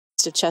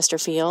to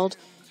Chesterfield.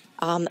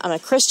 I'm a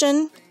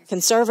Christian,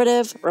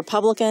 conservative,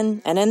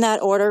 Republican, and in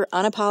that order,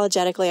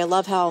 unapologetically. I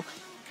love how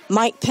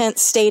Mike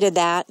Pence stated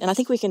that, and I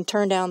think we can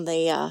turn down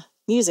the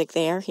music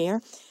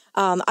here.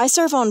 I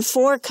serve on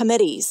 4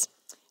 committees: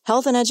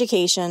 health and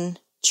education,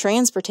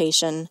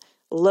 transportation,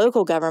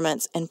 local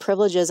governments, and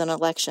privileges and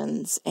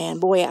elections. And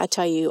boy, I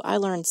tell you, I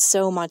learned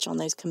so much on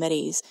those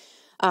committees.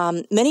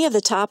 Many of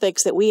the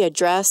topics that we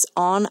address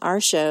on our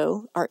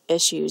show are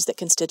issues that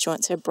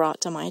constituents have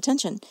brought to my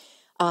attention.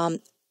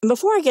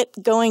 Before I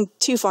get going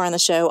too far in the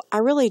show, I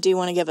really do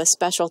want to give a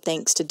special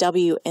thanks to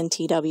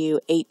WNTW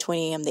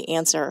 820 AM The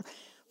Answer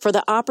for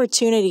the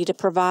opportunity to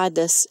provide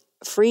this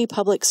free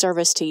public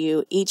service to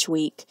you each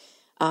week.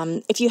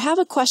 If you have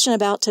a question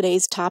about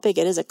today's topic,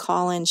 it is a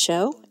call-in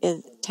show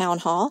in Town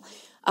Hall.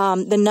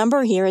 The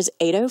number here is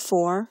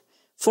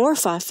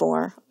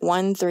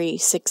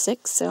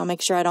 804-454-1366, so I'll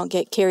make sure I don't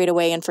get carried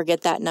away and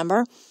forget that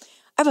number.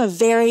 I have a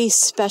very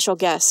special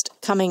guest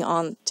coming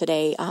on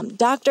today,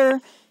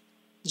 Dr.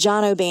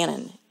 John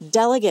O'Bannon,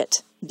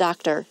 Delegate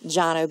Dr.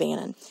 John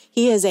O'Bannon.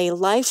 He is a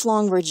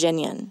lifelong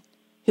Virginian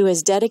who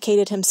has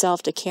dedicated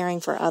himself to caring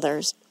for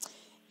others.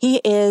 He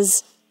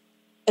is,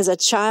 as a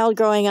child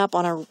growing up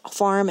on a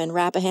farm in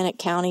Rappahannock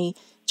County,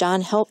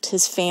 John helped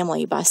his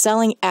family by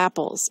selling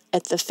apples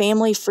at the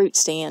family fruit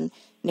stand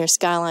near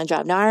Skyline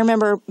Drive. Now, I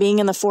remember being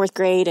in the 4th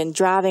grade and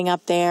driving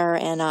up there,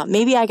 and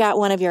maybe I got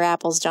one of your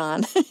apples,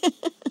 John.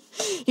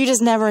 You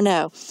just never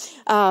know.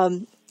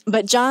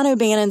 But John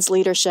O'Bannon's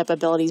leadership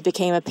abilities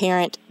became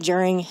apparent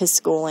during his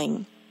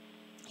schooling.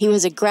 He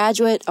was a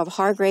graduate of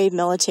Hargrave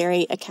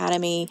Military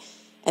Academy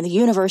and the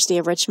University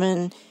of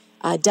Richmond.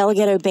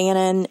 Delegate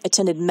O'Bannon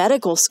attended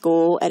medical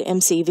school at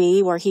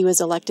MCV, where he was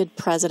elected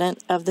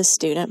president of the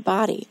student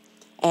body.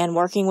 And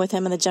working with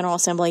him in the General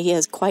Assembly, he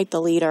is quite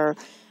the leader.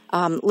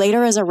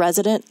 Later, as a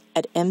resident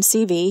at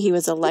MCV, he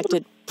was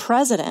elected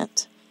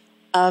president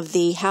of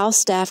the House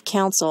Staff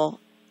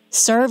Council,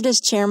 served as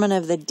chairman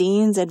of the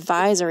Dean's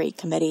Advisory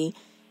Committee,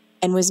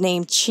 and was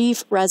named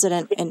chief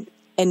resident in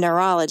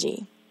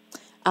neurology.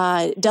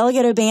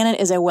 Delegate O'Bannon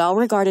is a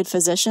well-regarded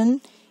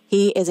physician.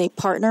 He is a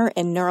partner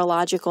in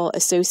Neurological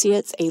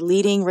Associates, a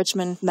leading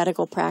Richmond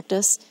medical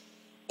practice.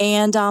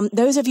 And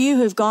those of you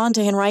who've gone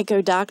to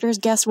Henrico Doctors,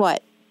 guess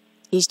what?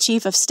 He's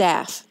chief of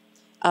staff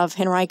of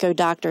Henrico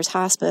Doctors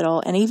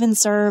Hospital and even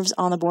serves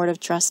on the board of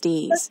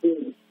trustees.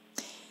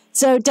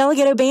 So,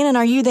 Delegate O'Bannon,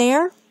 are you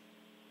there?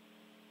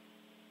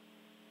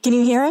 Can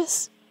you hear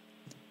us?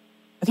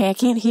 Okay, I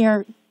can't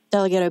hear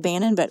Delegate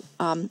O'Bannon, but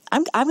I'm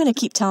going to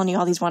keep telling you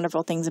all these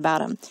wonderful things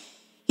about him.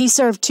 He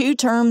served 2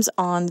 terms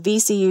on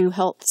VCU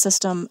Health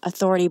System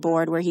Authority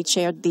Board, where he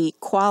chaired the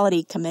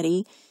Quality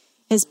Committee.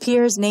 His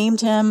peers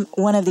named him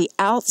one of the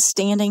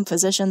Outstanding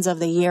Physicians of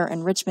the Year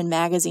in Richmond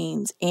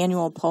Magazine's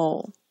annual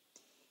poll.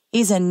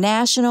 He's a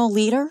national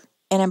leader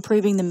in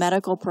improving the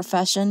medical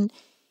profession.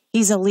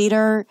 He's a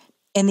leader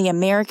in the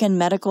American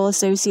Medical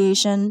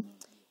Association.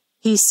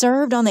 He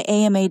served on the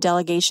AMA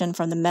delegation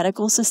from the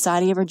Medical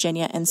Society of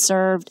Virginia and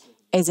served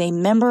as a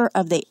member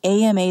of the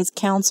AMA's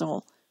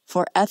Council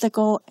for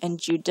Ethical and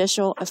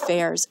Judicial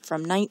Affairs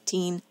from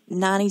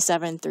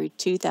 1997 through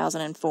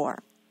 2004.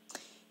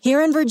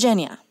 Here in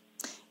Virginia,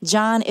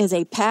 John is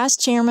a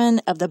past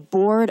chairman of the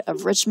board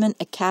of Richmond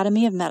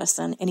Academy of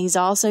Medicine, and he's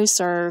also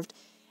served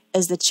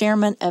as the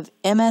chairman of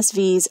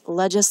MSV's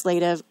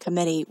Legislative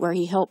Committee, where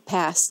he helped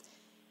pass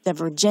the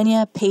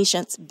Virginia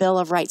Patients' Bill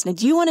of Rights. Now,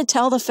 do you want to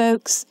tell the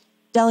folks,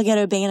 Delegate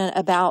O'Bannon,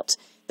 about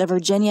the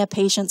Virginia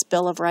Patients'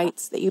 Bill of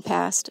Rights that you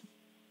passed?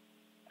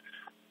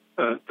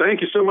 Thank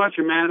you so much,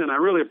 Amanda, and I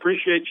really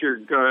appreciate your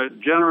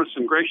generous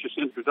and gracious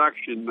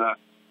introduction.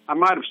 I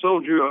might have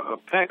sold you a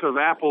peck of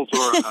apples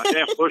or a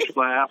half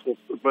bushel of apples,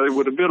 but it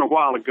would have been a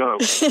while ago.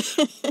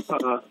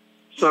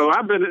 So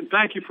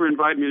thank you for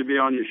inviting me to be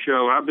on your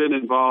show. I've been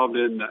involved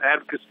in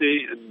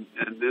advocacy and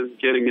then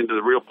getting into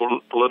the real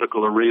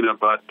political arena,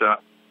 but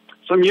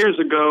some years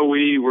ago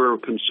we were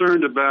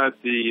concerned about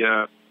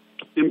the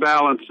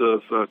imbalance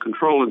of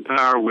control and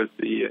power with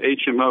the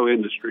HMO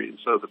industry. And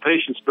so the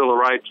Patients' Bill of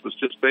Rights was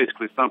just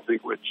basically something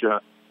which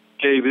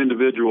gave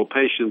individual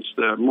patients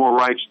more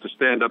rights to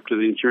stand up to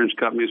the insurance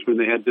companies when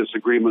they had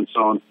disagreements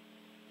on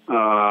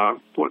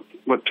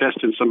what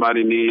testing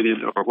somebody needed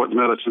or what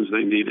medicines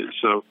they needed.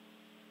 So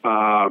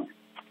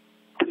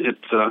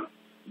it's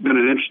been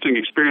an interesting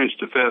experience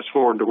to fast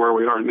forward to where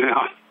we are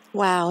now.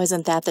 Wow,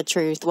 isn't that the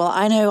truth? Well,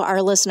 I know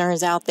our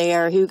listeners out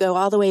there who go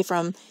all the way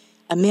from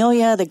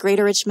Amelia, the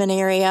greater Richmond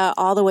area,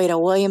 all the way to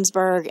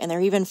Williamsburg, and there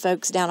are even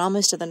folks down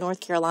almost to the North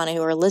Carolina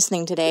who are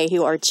listening today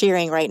who are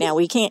cheering right now.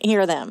 We can't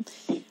hear them,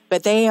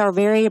 but they are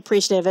very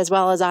appreciative, as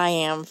well as I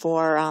am,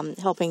 for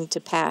helping to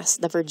pass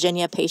the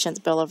Virginia Patients'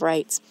 Bill of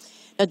Rights.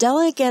 Now,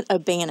 Delegate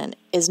O'Bannon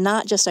is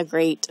not just a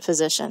great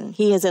physician.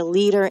 He is a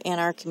leader in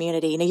our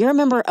community. Now, you're a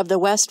member of the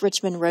West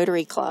Richmond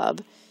Rotary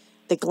Club,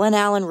 the Glen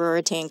Allen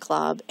Ruritan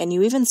Club, and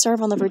you even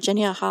serve on the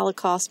Virginia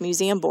Holocaust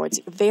Museum boards.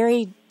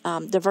 Very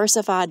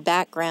diversified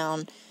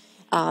background.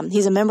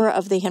 He's a member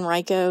of the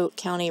Henrico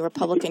County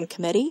Republican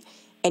Committee,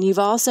 And you've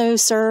also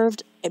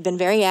served, been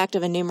very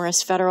active in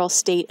numerous federal,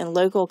 state, and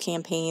local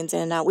campaigns.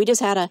 And we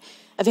just had a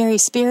very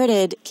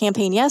spirited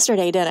campaign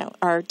yesterday, didn't it?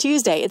 Or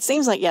Tuesday. It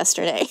seems like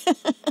yesterday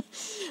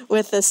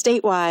with the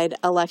statewide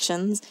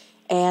elections.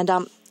 And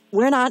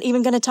we're not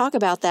even going to talk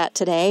about that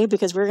today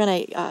because we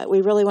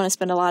really want to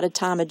spend a lot of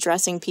time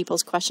addressing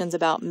people's questions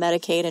about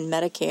Medicaid and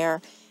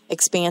Medicare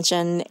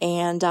expansion.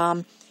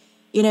 And,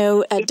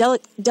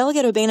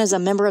 Delegate Urbana is a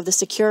member of the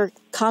Secure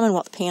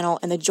Commonwealth Panel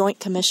and the Joint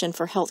Commission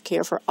for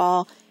Healthcare for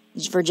All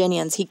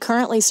Virginians. He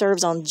currently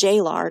serves on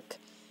JLARC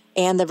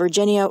and the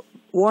Virginia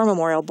War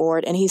Memorial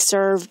Board, and he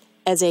served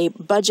as a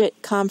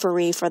budget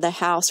conferee for the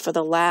House for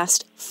the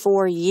last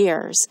 4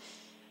 years.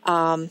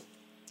 And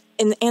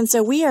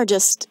so we are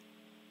just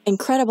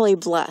incredibly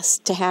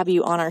blessed to have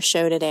you on our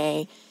show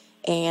today.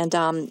 And,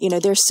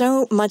 there's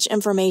so much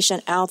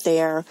information out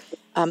there.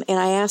 And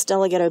I asked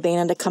Delegate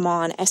Urbana to come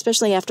on,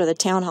 especially after the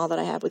town hall that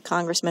I had with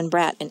Congressman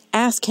Bratt, and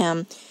ask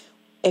him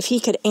if he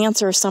could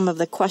answer some of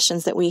the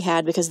questions that we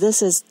had, because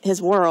this is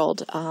his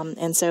world.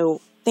 And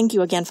so thank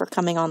you again for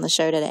coming on the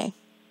show today.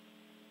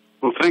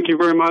 Well, thank you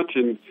very much.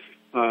 And,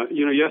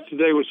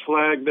 yesterday was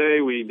Flag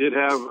Day. We did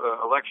have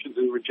elections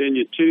in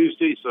Virginia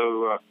Tuesday,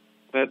 so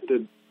that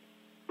the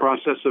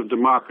process of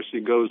democracy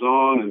goes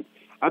on. And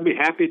I'd be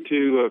happy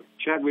to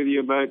chat with you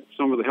about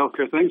some of the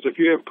healthcare things. If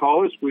you have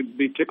callers, we'd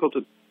be tickled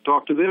to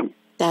talk to them.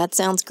 That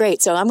sounds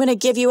great. So I'm going to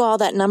give you all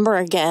that number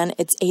again.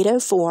 It's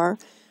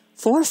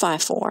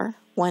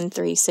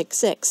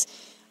 804-454-1366.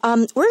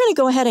 We're going to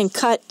go ahead and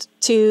cut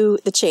to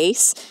the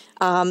chase.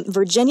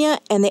 Virginia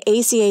and the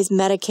ACA's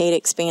Medicaid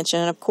expansion.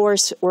 And of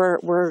course,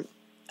 we're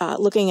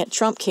looking at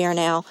Trump Care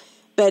now.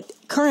 But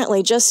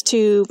currently, just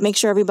to make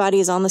sure everybody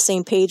is on the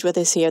same page with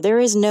us here, there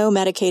is no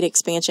Medicaid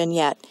expansion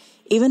yet.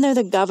 Even though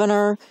the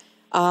governor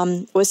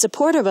was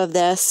supportive of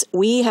this,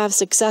 we have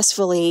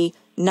successfully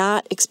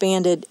not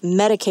expanded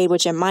Medicaid,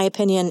 which in my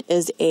opinion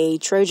is a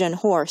Trojan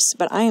horse.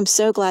 But I am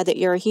so glad that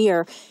you're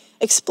here.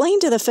 Explain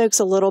to the folks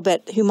a little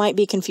bit who might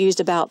be confused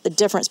about the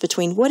difference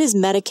between what is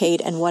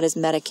Medicaid and what is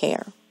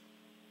Medicare.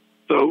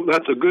 So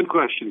that's a good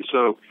question.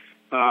 So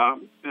about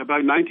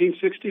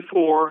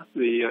 1964,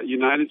 the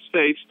United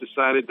States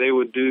decided they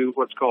would do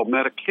what's called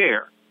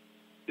Medicare.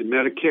 And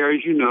Medicare,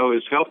 as you know,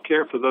 is health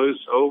care for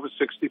those over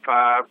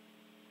 65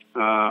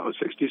 or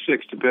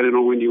 66, depending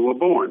on when you were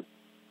born.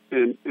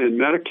 And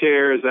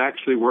Medicare is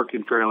actually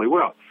working fairly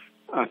well.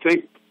 I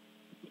think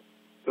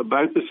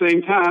about the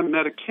same time,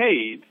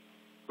 Medicaid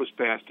was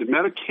passed. And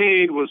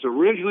Medicaid was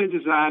originally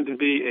designed to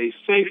be a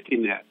safety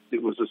net.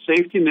 It was a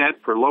safety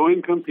net for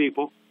low-income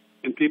people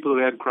and people who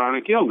had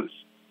chronic illness.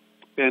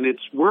 And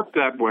it's worked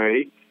that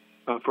way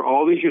for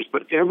all these years.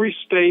 But every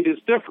state is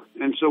different.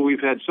 And so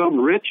we've had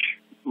some rich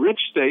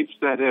states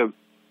that have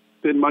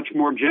been much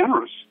more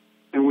generous.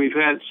 And we've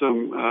had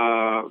some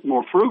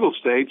more frugal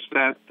states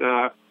that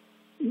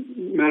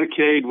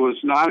Medicaid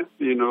was not,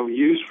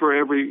 used for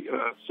every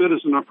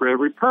citizen or for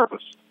every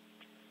purpose.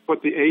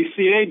 What the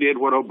ACA did,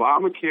 what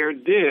Obamacare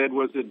did,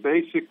 was it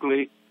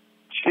basically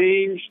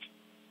changed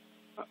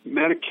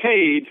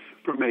Medicaid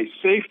from a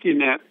safety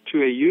net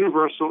to a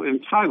universal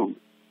entitlement.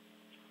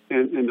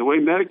 And the way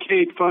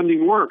Medicaid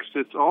funding works,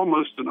 it's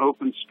almost an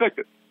open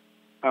spigot.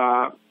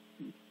 The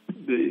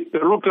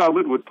federal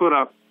government would put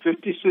up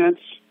 50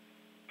 cents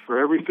for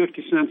every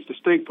 50 cents the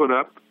state put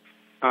up,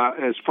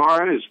 as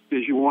far as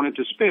you wanted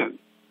to spend.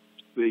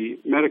 The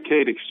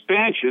Medicaid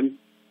expansion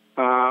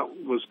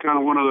was kind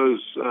of one of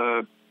those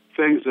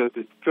things that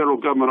the federal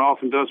government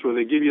often does, where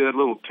they give you that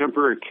little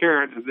temporary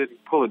carrot and then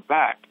pull it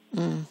back.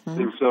 Mm-hmm.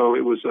 And so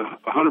it was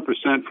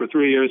 100% for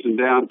 3 years and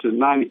down to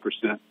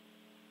 90%.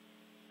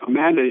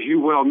 Amanda, as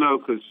you well know,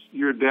 because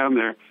you're down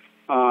there,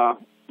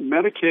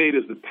 Medicaid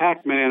is the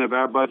Pac-Man of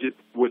our budget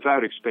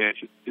without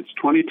expansion. It's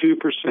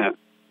 22%.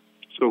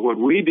 So what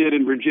we did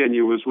in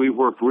Virginia was we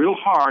worked real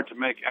hard to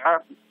make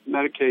our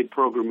Medicaid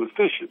program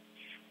efficient,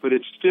 but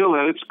it's still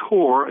at its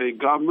core a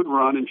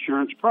government-run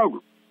insurance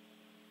program.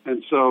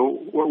 And so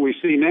what we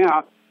see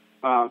now,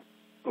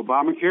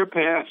 Obamacare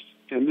passed,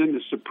 and then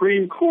the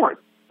Supreme Court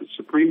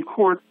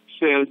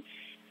said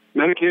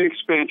Medicaid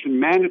expansion,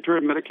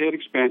 mandatory Medicaid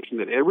expansion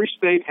that every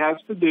state has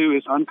to do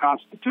is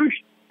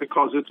unconstitutional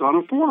because it's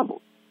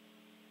unaffordable.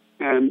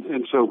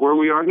 And so where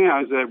we are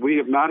now is that we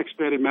have not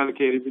expanded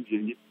Medicaid in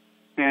Virginia.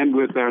 And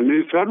with our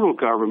new federal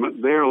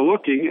government, they're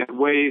looking at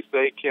ways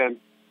they can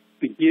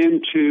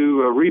begin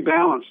to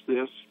rebalance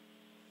this,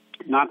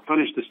 not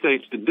punish the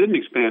states that didn't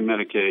expand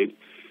Medicaid,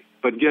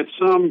 but get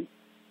some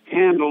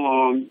handle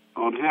on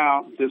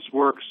how this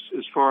works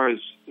as far as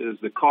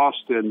the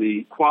cost and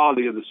the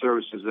quality of the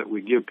services that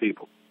we give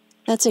people.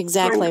 That's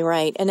exactly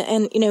right. And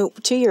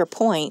to your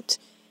point,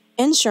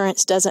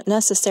 insurance doesn't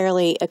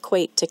necessarily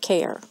equate to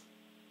care.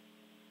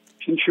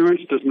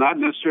 Insurance does not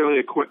necessarily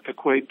equate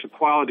to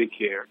quality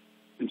care.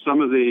 And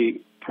some of the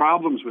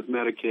problems with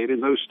Medicaid in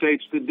those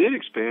states that did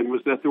expand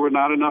was that there were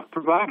not enough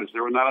providers.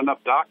 There were not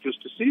enough doctors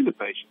to see the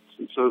patients.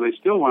 And so they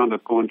still wound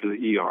up going to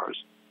the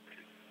ERs.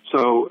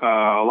 So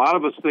a lot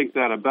of us think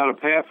that a better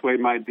pathway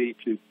might be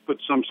to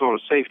put some sort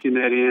of safety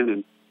net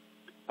in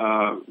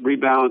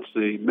rebalance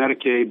the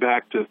Medicaid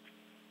back to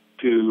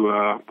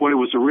what it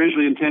was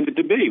originally intended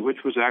to be,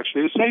 which was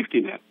actually a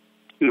safety net.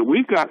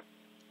 We've got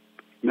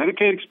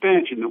Medicaid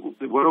expansion.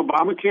 What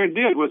Obamacare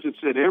did was it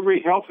said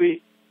every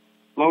healthy,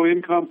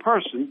 low-income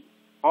person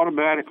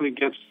automatically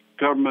gets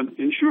government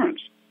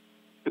insurance.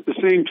 At the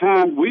same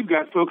time, we've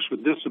got folks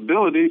with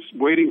disabilities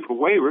waiting for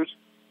waivers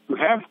who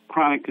have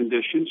chronic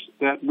conditions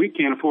that we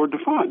can't afford to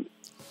fund.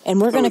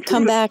 And we're going to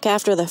come back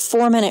after the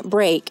 4-minute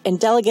break, and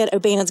Delegate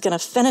O'Bannon's going to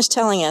finish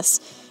telling us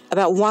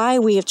about why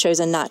we have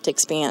chosen not to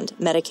expand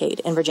Medicaid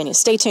in Virginia.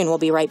 Stay tuned. We'll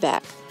be right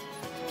back.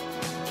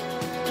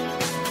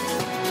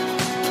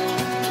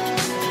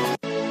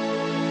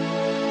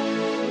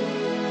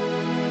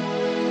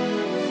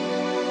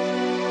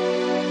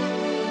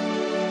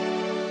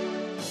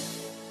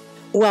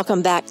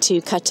 Welcome back to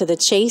Cut to the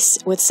Chase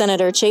with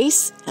Senator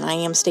Chase, and I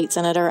am State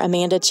Senator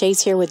Amanda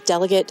Chase here with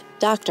Delegate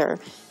Dr.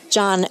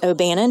 John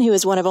O'Bannon, who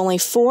is one of only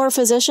 4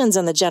 physicians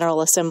in the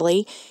General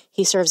Assembly.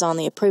 He serves on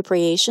the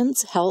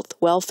Appropriations, Health,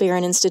 Welfare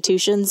and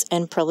Institutions,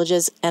 and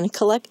Privileges and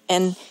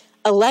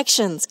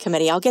Elections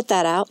Committee. I'll get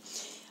that out.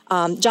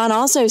 John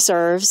also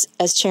serves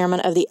as chairman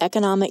of the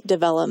Economic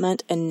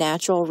Development and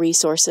Natural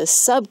Resources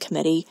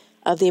Subcommittee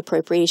of the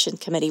Appropriation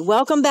Committee.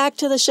 Welcome back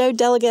to the show,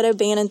 Delegate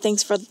O'Bannon.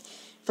 Thanks for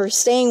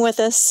staying with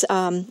us.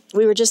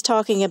 We were just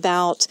talking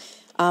about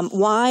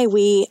why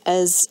we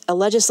as a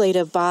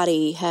legislative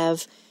body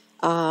have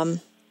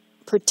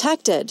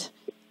protected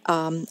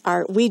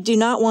we do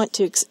not want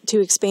to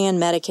expand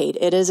Medicaid.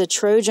 It is a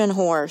Trojan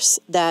horse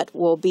that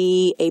will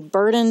be a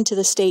burden to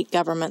the state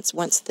governments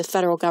once the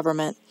federal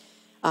government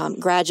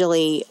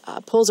gradually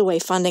pulls away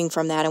funding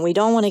from that, and we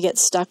don't want to get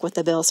stuck with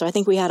the bill. So I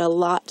think we had a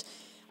lot.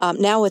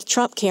 Now with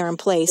Trump Care in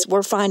place,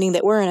 we're finding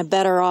that we're in a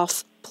better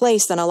off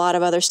place than a lot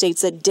of other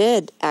states that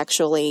did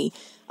actually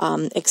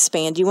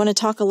expand. Do you want to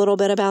talk a little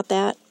bit about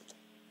that?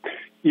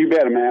 You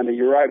bet, Amanda.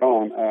 You're right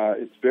on.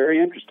 It's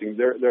very interesting.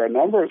 There are a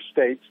number of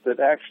states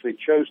that actually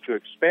chose to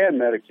expand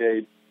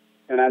Medicaid,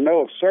 and I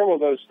know of several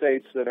of those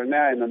states that are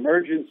now in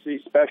emergency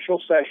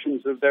special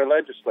sessions of their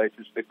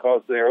legislatures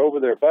because they're over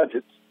their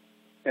budgets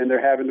and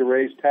they're having to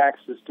raise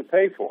taxes to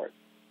pay for it.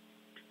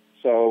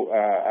 So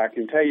I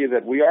can tell you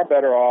that we are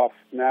better off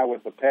now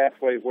with a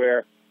pathway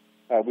where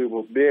we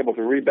will be able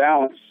to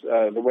rebalance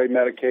the way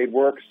Medicaid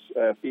works.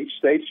 Each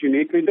state's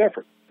uniquely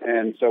different.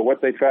 And so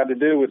what they tried to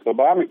do with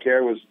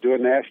Obamacare was do a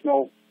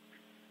national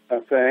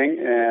thing,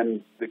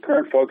 and the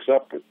current folks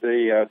up at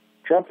the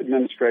Trump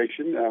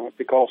administration, what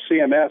they call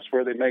CMS,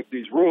 where they make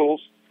these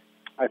rules,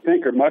 I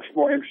think are much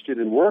more interested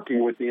in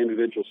working with the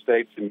individual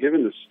states and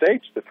giving the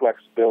states the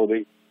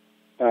flexibility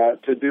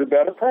to do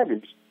better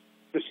programs.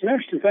 There's some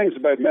interesting things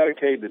about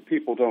Medicaid that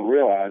people don't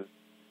realize.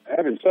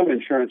 Having some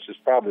insurance is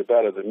probably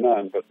better than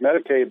none, but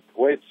Medicaid,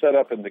 the way it's set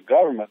up in the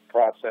government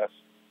process,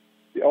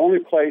 the only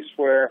place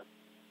where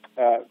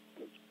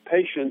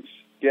patients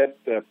get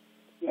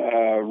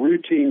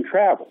routine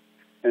travel.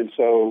 And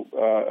so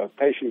a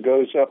patient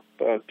goes up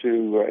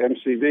to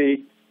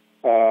MCV,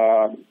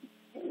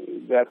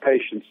 that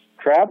patient's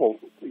travel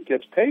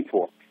gets paid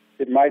for.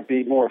 It might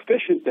be more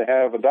efficient to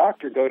have a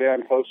doctor go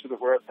down closer to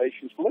where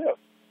patients live.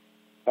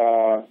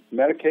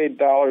 Medicaid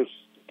dollars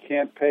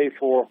can't pay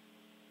for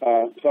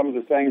some of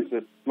the things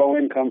that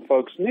low-income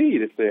folks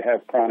need if they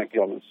have chronic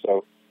illness.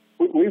 So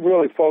we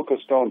really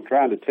focused on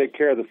trying to take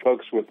care of the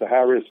folks with the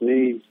high-risk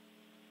needs.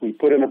 We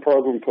put in a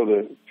program for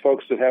the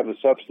folks that have the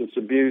substance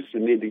abuse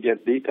and need to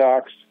get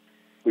detoxed.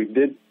 We've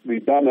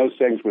done those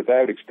things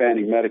without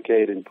expanding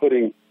Medicaid and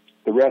putting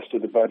the rest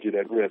of the budget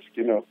at risk.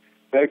 You know,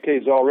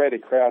 Medicaid's already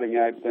crowding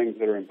out things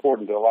that are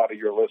important to a lot of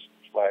your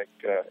listeners, like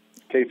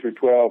K through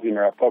 12,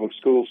 our public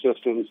school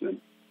systems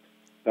and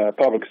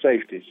public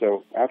safety.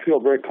 So I feel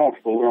very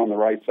comfortable we're on the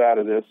right side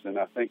of this, and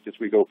I think as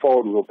we go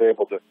forward, we'll be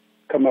able to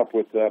come up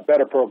with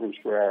better programs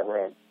for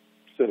our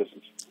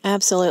citizens.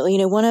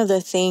 Absolutely. One of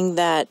the things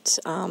that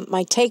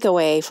my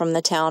takeaway from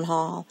the town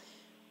hall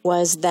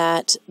was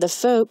that the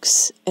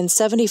folks, and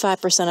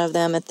 75% of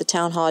them at the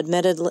town hall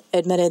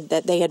admitted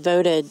that they had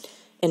voted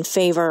in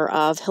favor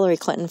of Hillary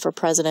Clinton for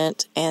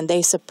president, and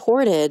they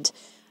supported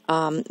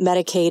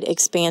Medicaid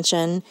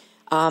expansion.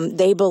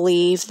 They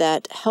believe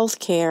that health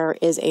care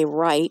is a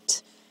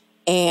right.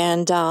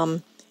 And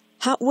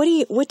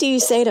what do you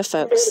say to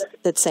folks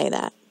that say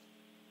that?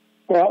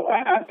 Well,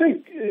 I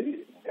think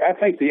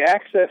the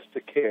access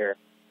to care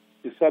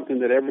is something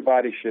that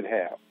everybody should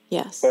have.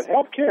 Yes. But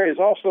health care is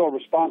also a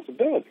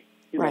responsibility.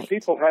 Right.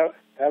 People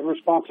have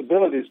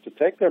responsibilities to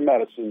take their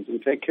medicines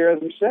and take care of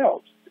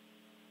themselves.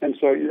 And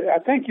so I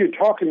think you're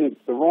talking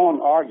the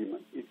wrong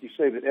argument if you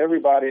say that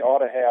everybody ought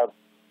to have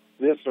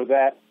this or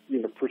that,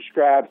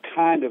 prescribed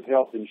kind of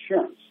health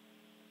insurance.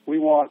 We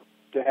want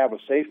to have a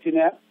safety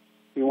net.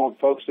 We want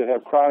folks that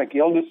have chronic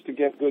illness to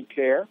get good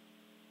care.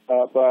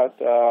 But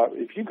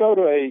if you go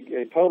to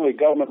a totally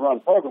government-run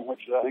program,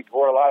 which I think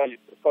where a lot of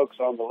the folks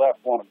on the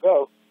left want to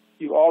go,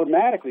 you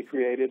automatically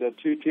created a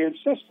two-tiered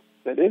system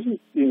that isn't,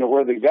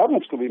 where the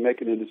government's going to be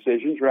making the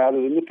decisions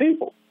rather than the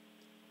people.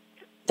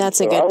 That's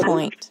a good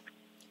point.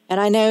 And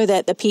I know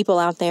that the people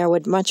out there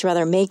would much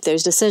rather make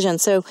those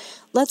decisions. So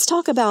let's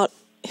talk about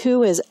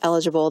who is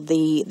eligible,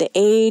 the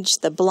age,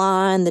 the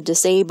blind, the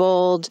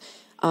disabled,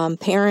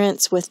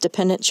 parents with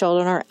dependent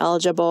children are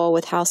eligible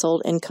with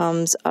household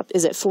incomes up.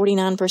 Is it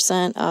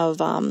 49%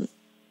 of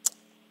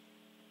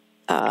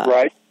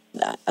right?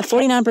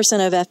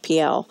 49% of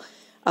FPL.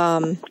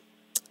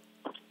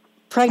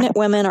 Pregnant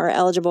women are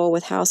eligible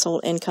with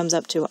household incomes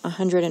up to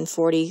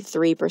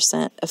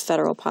 143% of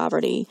federal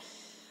poverty.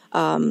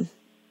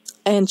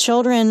 And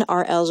children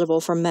are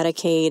eligible for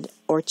Medicaid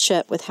or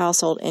CHIP with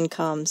household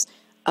incomes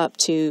up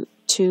to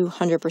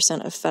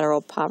 200% of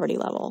federal poverty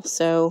level.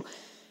 So,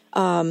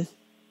 my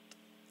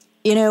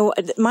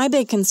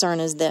big concern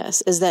is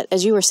this, is that,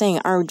 as you were saying,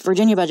 our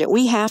Virginia budget,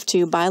 we have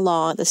to, by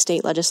law, the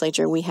state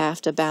legislature, we have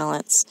to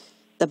balance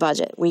the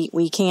budget.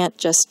 We can't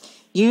just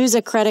use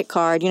a credit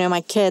card.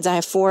 My kids, I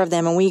have 4 of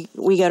them, and we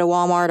go to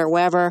Walmart or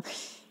wherever,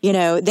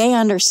 they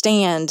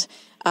understand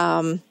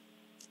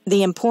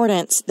the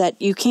importance that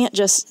you can't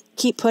just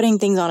keep putting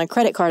things on a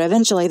credit card.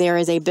 Eventually, there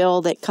is a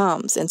bill that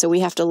comes, and so we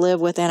have to live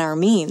within our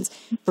means.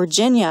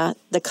 Virginia,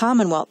 the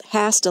Commonwealth,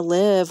 has to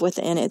live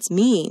within its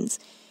means.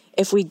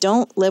 If we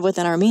don't live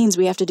within our means,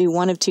 we have to do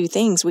one of 2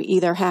 things. We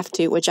either have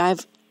to, which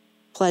I've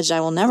pledged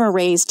I will never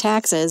raise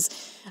taxes.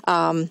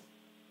 We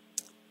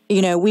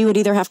would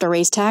either have to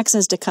raise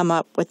taxes to come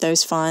up with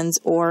those funds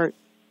or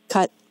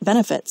cut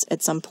benefits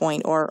at some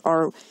point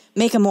or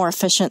make a more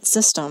efficient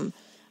system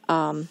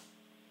than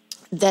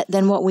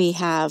what we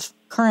have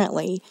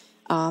currently.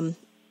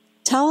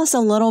 Tell us a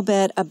little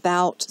bit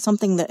about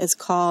something that is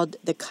called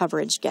the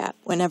coverage gap.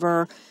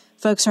 Whenever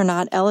folks are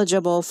not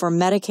eligible for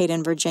Medicaid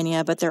in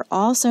Virginia, but they're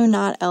also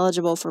not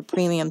eligible for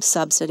premium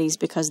subsidies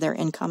because their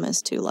income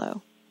is too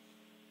low.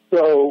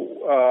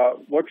 So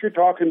what you're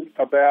talking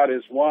about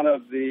is one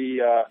of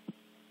the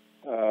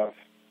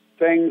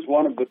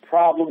one of the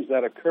problems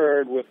that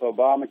occurred with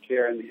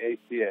Obamacare and the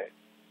ACA.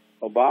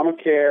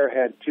 Obamacare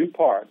had 2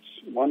 parts.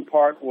 One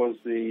part was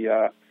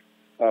the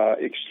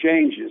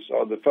exchanges,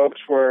 or the folks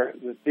where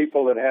the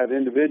people that have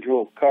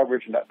individual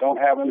coverage and that don't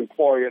have an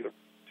employer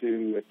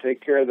to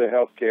take care of their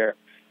health care,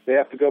 they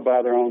have to go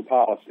by their own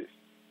policies.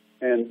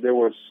 And there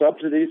were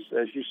subsidies,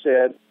 as you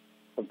said,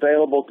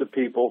 available to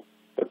people,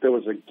 but there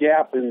was a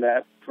gap in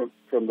that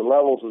from the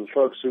levels of the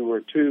folks who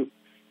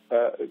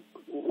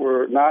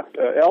were not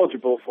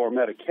eligible for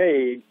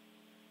Medicaid,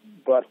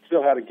 but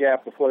still had a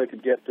gap before they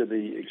could get to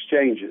the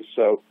exchanges.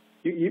 So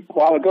a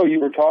while ago you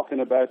were talking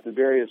about the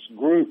various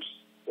groups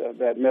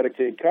that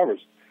Medicaid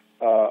covers.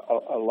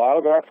 A lot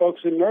of our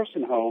folks in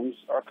nursing homes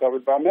are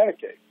covered by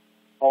Medicaid.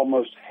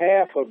 Almost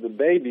half of the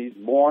babies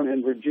born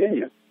in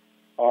Virginia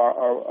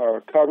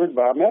are covered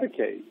by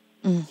Medicaid.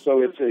 Mm.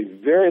 So it's a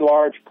very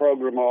large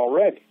program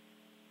already.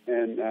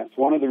 And that's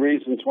one of the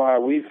reasons why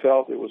we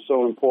felt it was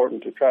so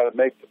important to try to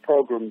make the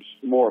programs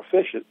more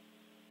efficient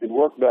and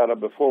work better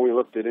before we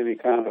looked at any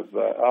kind of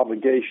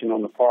obligation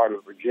on the part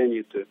of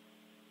Virginia to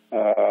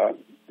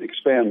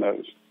expand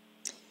those.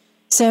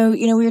 So,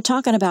 we were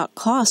talking about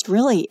cost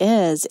really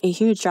is a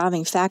huge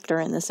driving factor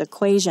in this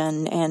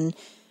equation. And,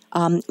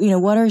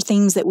 what are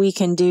things that we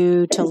can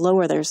do to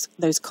lower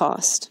those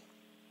costs?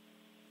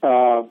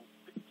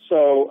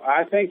 So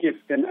I think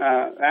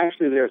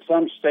actually there are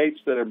some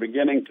states that are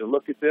beginning to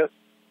look at this.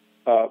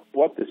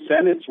 What the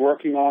Senate's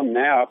working on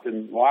now up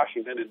in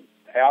Washington, and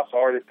the House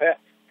already passed.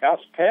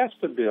 House passed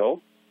the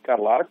bill, got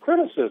a lot of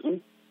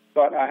criticism,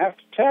 but I have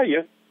to tell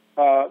you,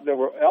 there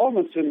were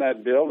elements in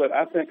that bill that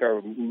I think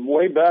are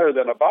way better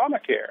than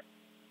Obamacare.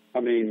 I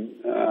mean,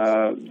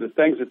 the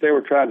things that they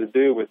were trying to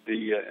do with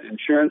the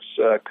insurance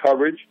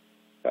coverage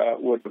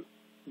would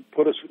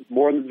put us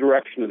more in the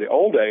direction of the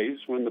old days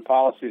when the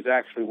policies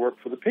actually work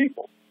for the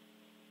people.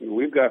 And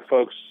we've got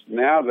folks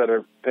now that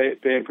are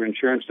paying for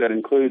insurance that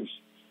includes,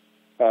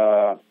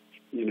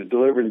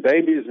 delivering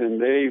babies, and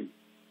they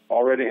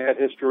already had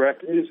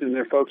hysterectomies, and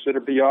they're folks that are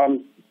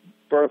beyond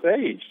birth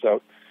age.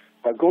 So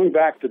going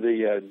back to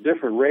the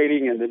different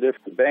rating and the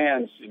different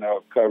bands,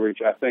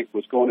 coverage, I think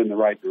was going in the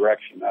right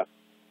direction.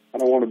 I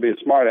don't want to be a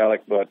smart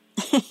aleck, but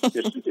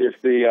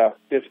if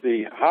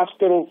the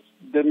hospitals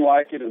didn't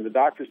like it and the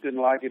doctors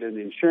didn't like it and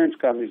the insurance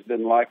companies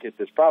didn't like it,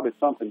 there's probably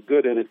something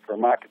good in it for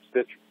my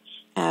constituents.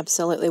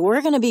 Absolutely.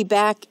 We're going to be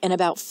back in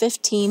about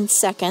 15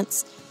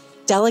 seconds.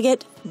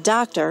 Delegate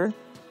Dr.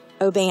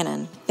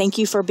 O'Bannon, thank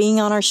you for being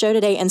on our show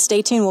today, and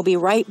stay tuned. We'll be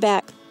right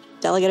back.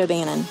 Delegate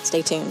O'Bannon,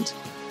 stay tuned.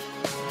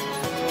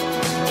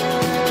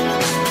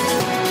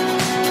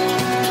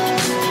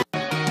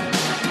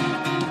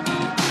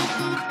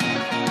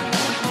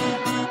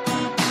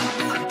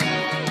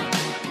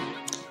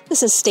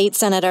 This is State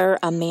Senator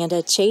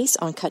Amanda Chase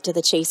on Cut to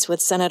the Chase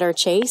with Senator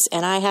Chase,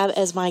 and I have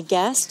as my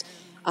guest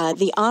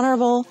the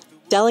Honorable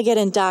Delegate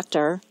and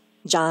Dr.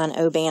 John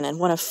O'Bannon,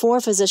 one of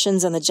 4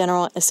 physicians in the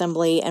General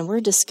Assembly, and we're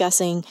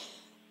discussing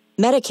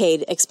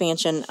Medicaid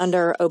expansion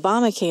under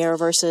Obamacare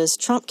versus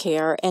Trump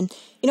care. And,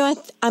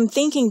 I'm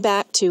thinking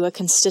back to a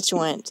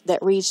constituent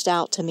that reached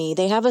out to me.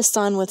 They have a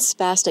son with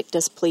spastic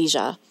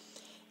dysplasia,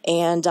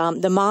 and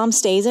the mom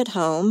stays at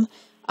home.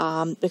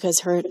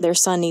 because their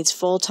son needs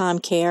full-time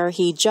care.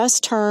 He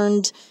just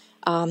turned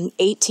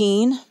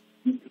 18,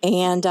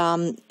 and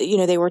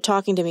they were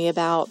talking to me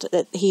about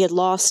that he had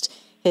lost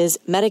his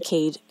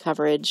Medicaid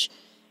coverage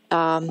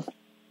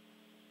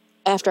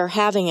after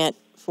having it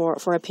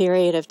for a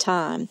period of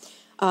time.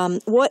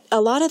 What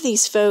a lot of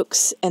these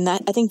folks, and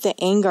that I think the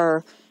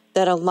anger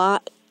that a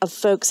lot of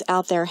folks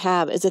out there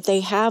have, is that they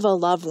have a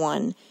loved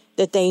one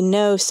that they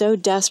know so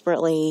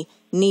desperately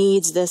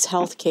needs this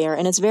health care,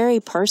 and it's very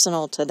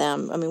personal to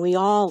them. I mean,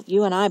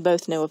 you and I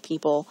both know of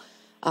people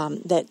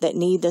that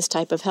need this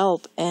type of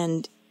help,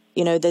 and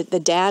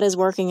the dad is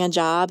working a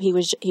job. He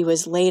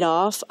was laid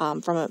off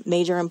from a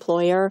major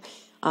employer,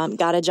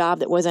 got a job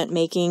that wasn't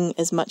making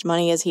as much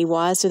money as he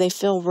was, so they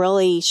feel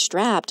really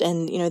strapped,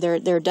 and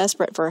they're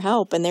desperate for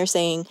help, and they're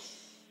saying,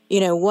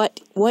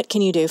 what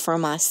can you do for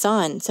my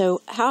son?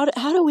 So how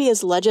do we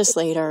as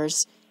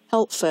legislators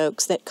help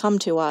folks that come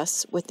to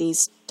us with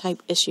these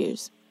type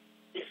issues?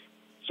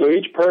 So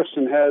each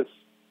person has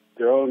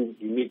their own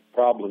unique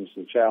problems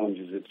and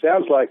challenges. It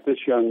sounds like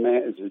this young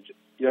man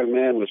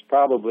was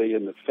probably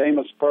in the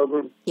FAMOUS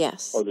program,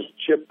 yes, or the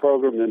CHIP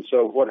program, and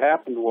so what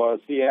happened was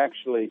he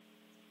actually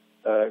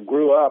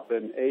grew up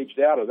and aged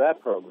out of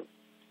that program.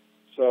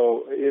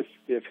 So if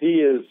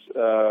he is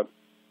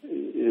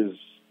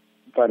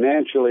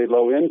financially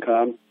low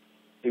income,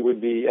 he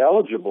would be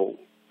eligible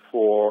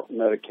for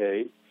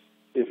Medicaid.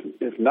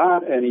 If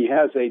not, and he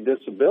has a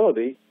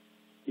disability,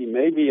 he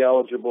may be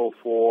eligible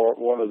for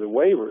one of the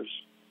waivers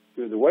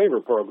through the waiver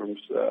programs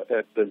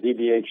at the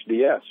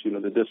DDHDS,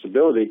 the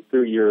disability,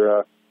 through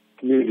your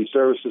community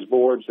services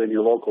boards and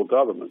your local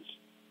governments.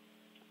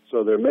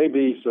 So there may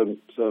be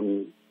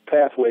some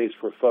pathways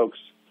for folks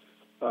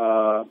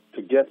to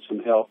get some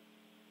help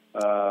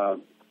outside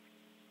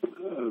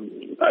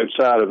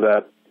of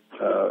that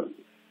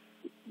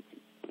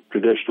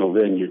traditional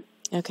venue.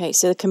 Okay,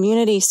 so the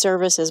Community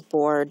Services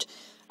Board,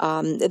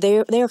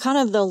 they're kind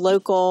of the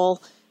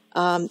local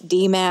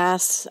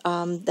DMAS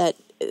that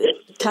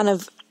kind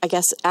of, I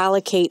guess,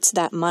 allocates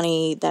that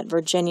money that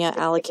Virginia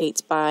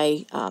allocates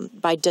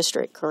by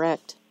district,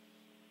 correct?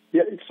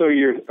 Yeah, so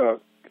your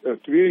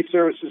community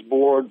services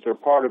boards are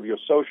part of your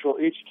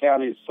each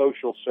county's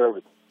social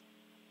service.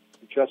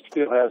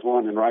 Chesterfield has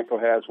one, Henrico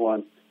has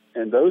one,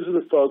 and those are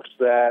the folks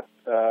that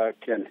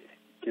can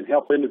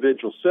help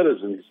individual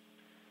citizens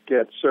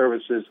get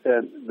services,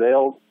 and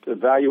they'll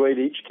evaluate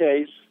each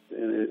case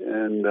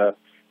and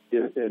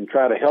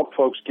try to help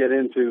folks get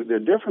into the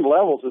different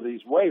levels of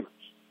these waivers.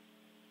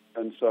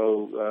 And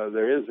so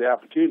there is the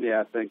opportunity,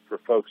 I think, for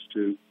folks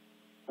to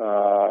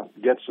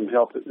get some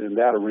help in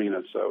that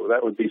arena. So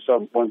that would be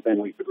one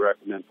thing we could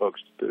recommend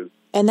folks to do.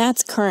 And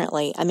that's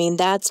currently,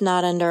 that's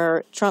not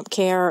under Trump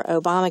Care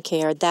or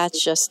Obamacare.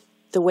 That's just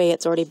the way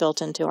it's already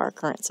built into our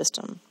current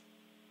system.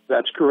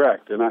 That's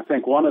correct. And I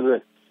think one of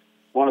the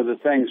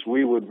things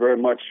we would very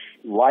much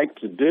like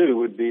to do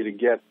would be to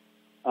get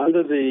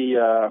under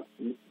the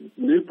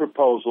new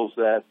proposals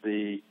that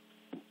the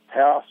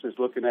House is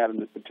looking at,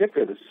 and in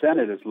particular the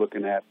Senate is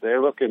looking at.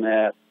 They're looking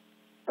at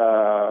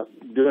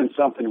doing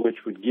something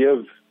which would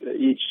give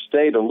each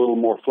state a little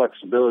more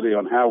flexibility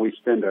on how we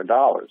spend our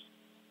dollars.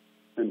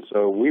 And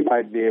so we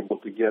might be able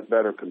to get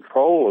better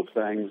control of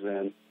things.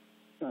 And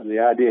the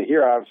idea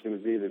here obviously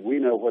would be that we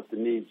know what the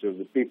needs of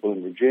the people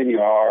in Virginia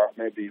are,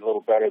 maybe a little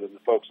better than the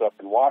folks up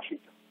in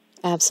Washington.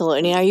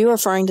 Absolutely. Are you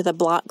referring to the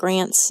block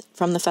grants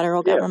from the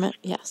federal government?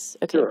 Yes.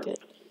 Okay, sure. Good.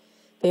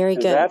 Very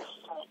good.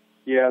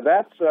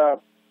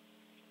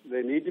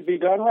 They need to be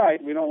done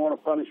right. We don't want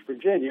to punish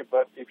Virginia,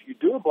 but if you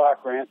do a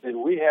block grant,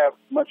 then we have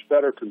much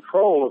better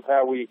control of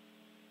how we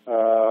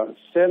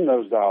send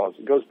those dollars.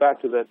 It goes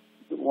back to that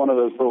one of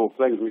those little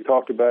things we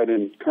talked about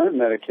in current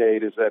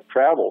Medicaid is that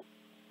travel.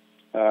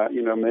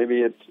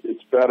 Maybe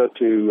it's better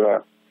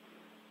to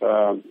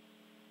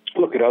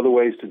look at other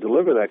ways to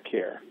deliver that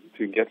care,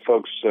 to get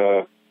folks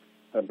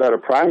a better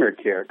primary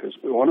care, because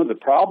one of the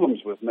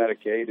problems with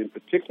Medicaid, and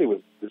particularly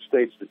with the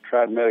states that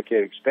tried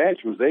Medicaid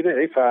expansion, was they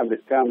found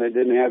they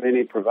didn't have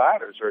any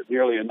providers or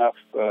nearly enough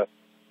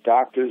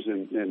doctors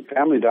and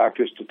family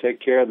doctors to take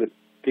care of the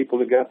people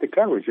that got the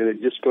coverage. And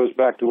it just goes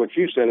back to what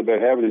you said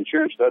about having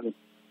insurance doesn't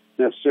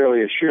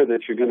necessarily assure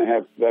that you're going to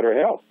have better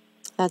health.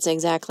 That's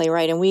exactly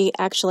right. And we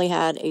actually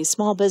had a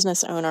small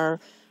business owner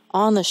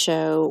on the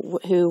show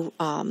who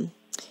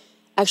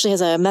actually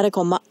has a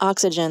medical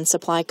oxygen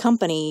supply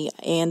company,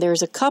 and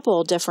there's a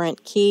couple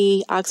different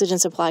key oxygen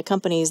supply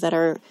companies that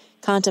are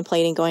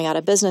contemplating going out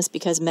of business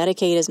because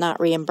Medicaid is not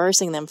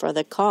reimbursing them for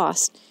the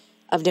cost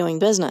of doing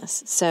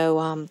business.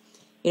 So,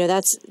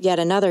 that's yet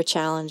another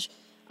challenge.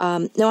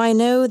 Now, I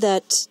know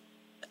that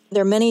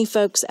there are many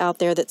folks out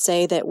there that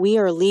say that we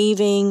are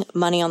leaving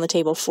money on the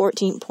table,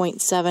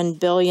 $14.7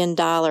 billion.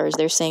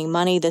 They're saying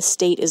money the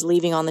state is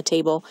leaving on the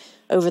table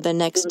over the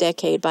next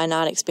decade by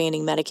not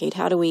expanding Medicaid.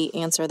 How do we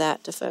answer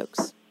that to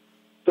folks?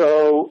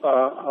 So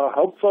I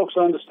hope folks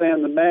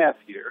understand the math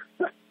here.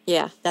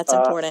 Yeah, that's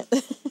important.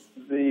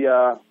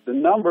 the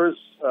numbers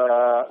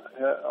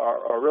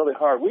are really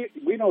hard.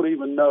 We don't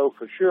even know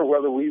for sure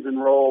whether we've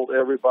enrolled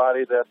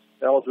everybody that's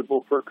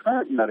eligible for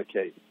current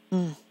Medicaid.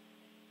 Mm.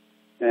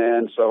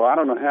 And so I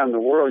don't know how in the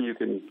world you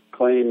can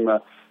claim.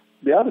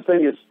 The other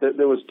thing is that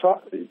there was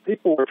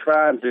people were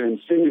trying to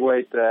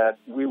insinuate that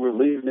we were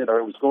leaving it or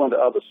it was going to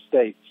other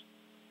states.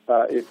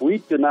 If we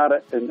did not,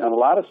 in a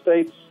lot of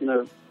states,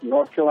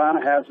 North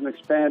Carolina hasn't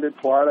expanded,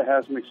 Florida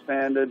hasn't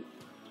expanded,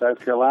 South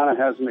Carolina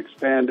hasn't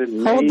expanded,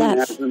 Maine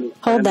hasn't expanded.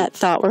 Hold that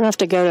thought. We're going to have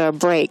to go to a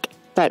break.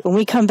 But when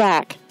we come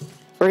back,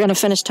 we're going to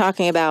finish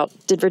talking about,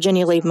 did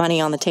Virginia leave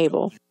money on the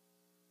table?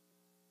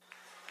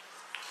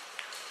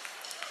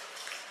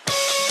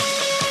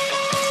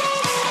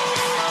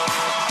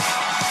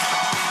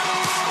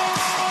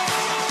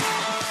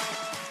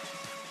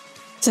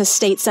 So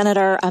State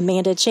Senator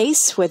Amanda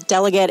Chase with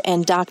Delegate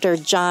and Dr.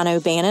 John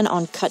O'Bannon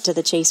on Cut to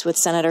the Chase with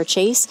Senator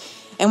Chase.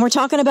 And we're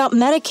talking about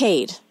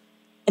Medicaid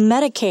and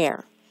Medicare.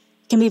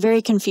 It can be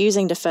very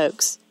confusing to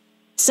folks.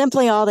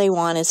 Simply all they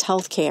want is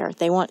health care.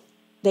 They want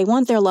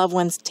their loved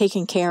ones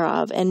taken care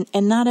of, and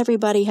not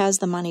everybody has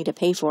the money to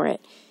pay for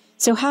it.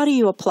 So how do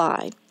you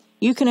apply?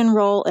 You can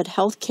enroll at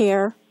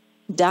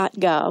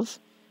healthcare.gov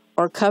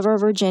or Cover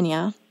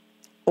Virginia,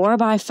 or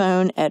by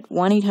phone at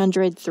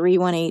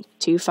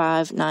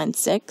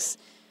 1-800-318-2596.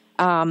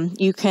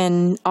 You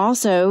can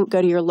also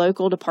go to your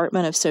local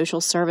Department of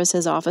Social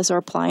Services office or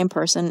apply in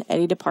person at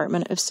a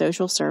Department of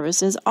Social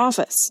Services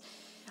office.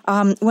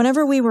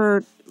 Whenever we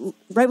were,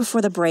 right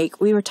before the break,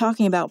 we were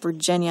talking about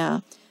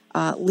Virginia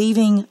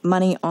leaving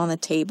money on the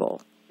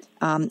table.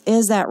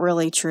 Is that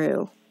really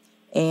true?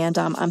 And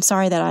I'm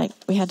sorry that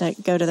we had to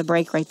go to the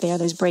break right there.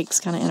 Those breaks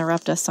kind of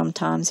interrupt us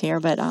sometimes here,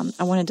 but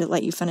I wanted to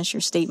let you finish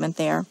your statement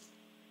there.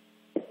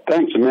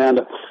 Thanks,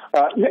 Amanda.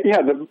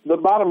 The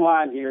bottom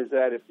line here is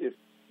that if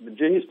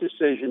Virginia's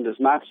decision does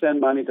not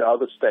send money to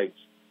other states,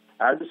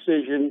 our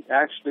decision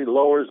actually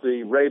lowers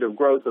the rate of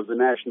growth of the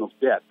national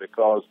debt,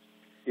 because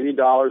any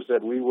dollars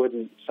that we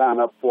wouldn't sign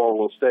up for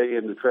will stay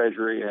in the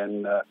Treasury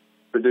and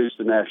reduce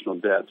the national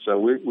debt. So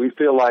we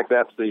feel like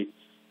that's the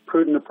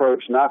prudent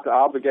approach, not to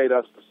obligate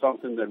us to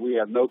something that we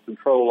have no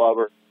control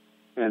over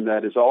and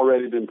that has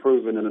already been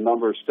proven in a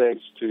number of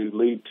states to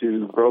lead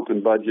to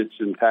broken budgets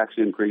and tax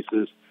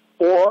increases,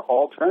 or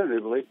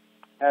alternatively,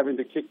 having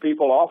to kick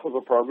people off of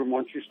a program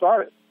once you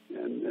start it.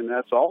 And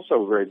that's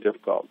also very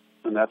difficult.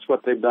 And that's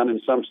what they've done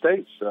in some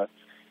states.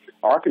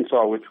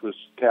 Arkansas, which was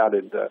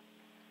touted,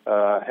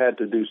 had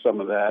to do some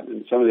of that,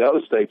 and some of the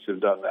other states have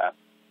done that.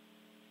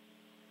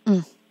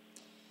 Mm.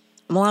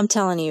 Well, I'm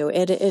telling you,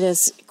 it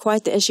is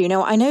quite the issue.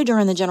 I know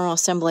during the General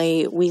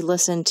Assembly, we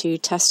listened to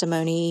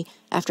testimony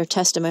after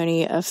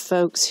testimony of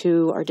folks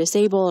who are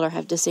disabled or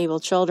have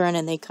disabled children,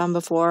 and they come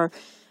before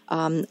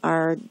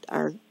our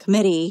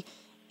committee,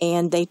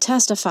 and they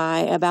testify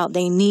about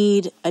they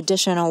need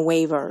additional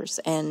waivers.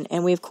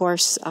 And we, of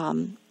course,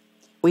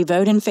 we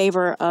vote in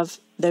favor of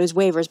those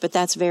waivers, but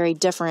that's very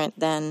different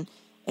than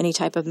any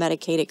type of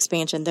Medicaid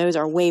expansion. Those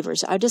are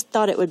waivers. I just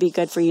thought it would be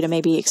good for you to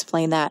maybe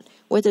explain that.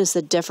 What is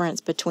the difference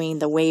between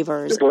the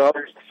waivers? Well,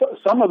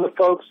 some of the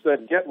folks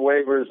that get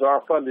waivers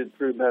are funded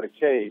through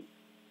Medicaid,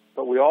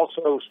 but we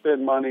also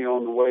spend money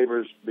on the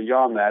waivers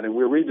beyond that, and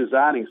we're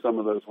redesigning some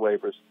of those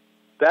waivers.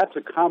 That's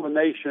a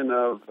combination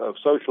of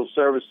social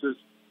services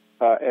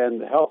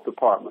and the health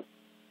department.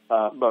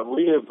 But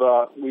we've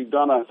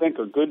done, I think,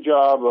 a good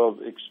job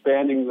of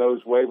expanding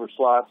those waiver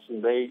slots,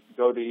 and they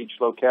go to each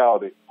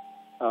locality.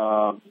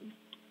 But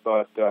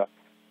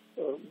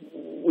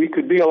we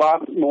could be a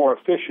lot more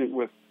efficient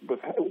with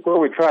where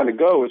we're trying to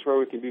go is where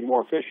we can be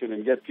more efficient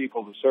and get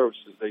people the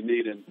services they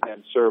need and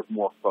serve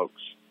more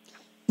folks.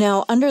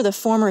 Now, under the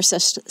former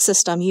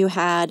system, you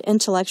had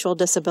intellectual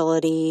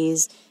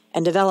disabilities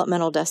and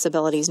developmental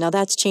disabilities. Now,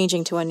 that's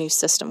changing to a new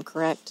system,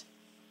 correct?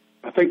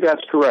 I think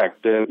that's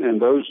correct.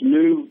 And those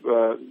new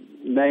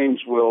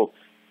names will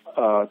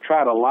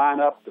try to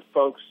line up the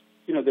folks.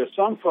 There's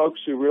some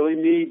folks who really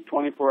need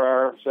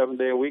 24-hour,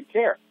 7-day-a-week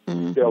care.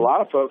 Mm-hmm. There are a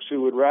lot of folks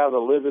who would rather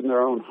live in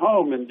their own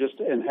home and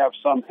have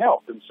some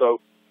help. And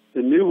so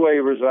the new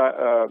waivers,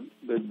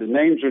 the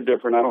names are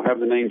different. I don't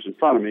have the names in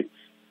front of me.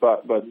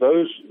 But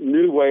those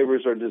new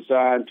waivers are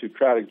designed to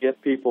try to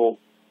get people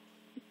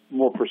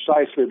more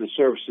precisely the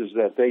services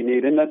that they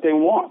need and that they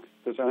want,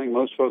 because I think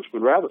most folks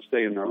would rather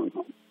stay in their own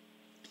home.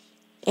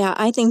 Yeah,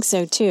 I think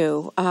so,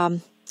 too.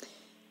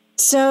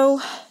 So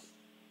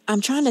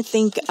I'm trying to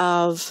think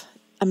of,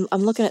 I'm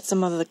looking at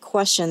some of the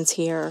questions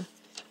here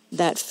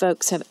that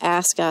folks have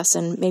asked us,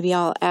 and maybe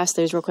I'll ask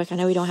those real quick. I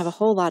know we don't have a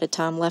whole lot of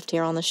time left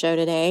here on the show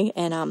today,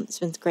 and it's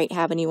been great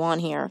having you on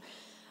here.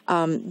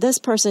 This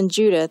person,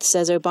 Judith,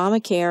 says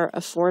Obamacare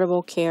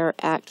Affordable Care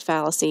Act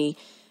fallacy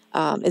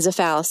is a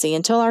fallacy.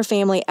 Until our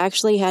family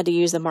actually had to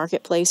use the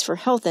marketplace for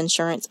health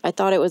insurance, I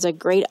thought it was a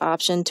great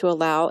option to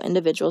allow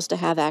individuals to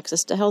have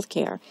access to health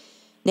care.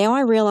 Now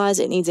I realize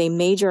it needs a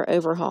major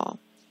overhaul.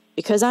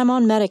 Because I'm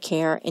on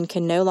Medicare and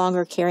can no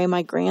longer carry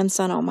my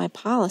grandson on my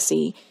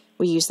policy,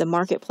 we use the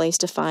marketplace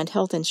to find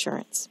health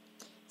insurance.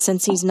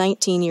 Since he's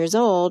 19 years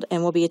old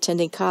and will be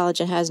attending college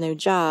and has no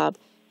job,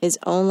 His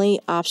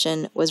only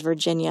option was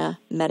Virginia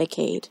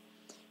Medicaid.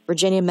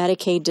 Virginia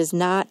Medicaid does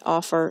not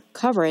offer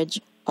coverage,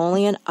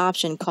 only an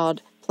option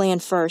called Plan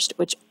First,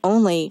 which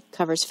only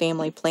covers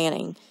family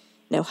planning.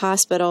 No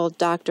hospital,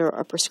 doctor,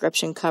 or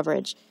prescription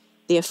coverage.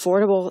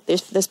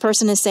 This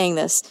person is saying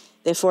this,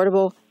 the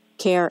Affordable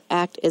Care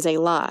Act is a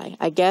lie.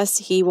 I guess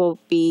he will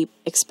be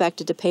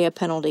expected to pay a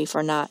penalty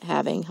for not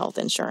having health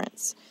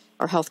insurance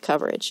or health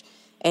coverage.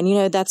 And, you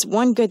know, that's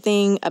one good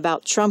thing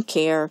about Trump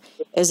Care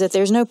is that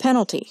there's no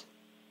penalty.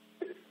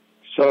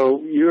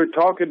 So you're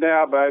talking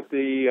now about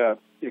the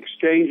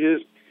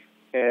exchanges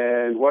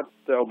and what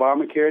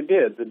Obamacare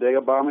did. The day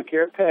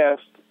Obamacare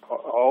passed,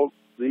 all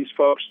these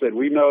folks that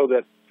we know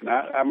that, and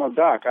I'm a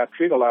doc, I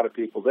treat a lot of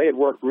people, they had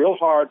worked real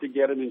hard to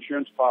get an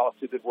insurance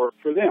policy that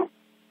worked for them.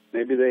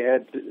 Maybe they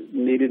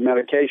needed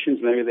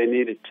medications, maybe they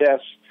needed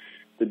tests.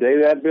 The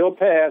day that bill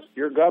passed,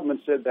 your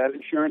government said that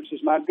insurance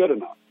is not good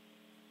enough.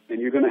 And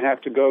you're going to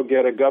have to go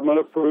get a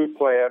government-approved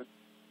plan,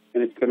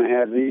 and it's going to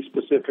have these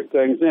specific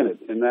things in it.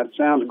 And that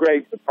sounds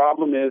great. The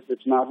problem is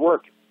it's not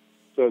working.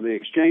 So the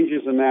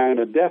exchanges are now in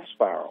a death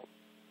spiral.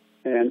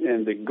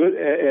 And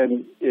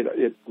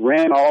it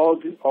ran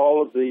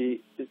all of the.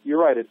 You're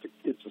right.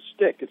 It's a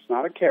stick. It's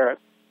not a carrot.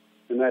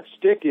 And that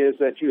stick is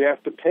that you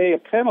have to pay a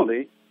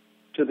penalty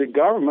to the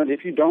government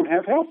if you don't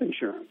have health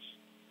insurance.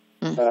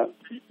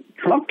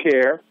 Trump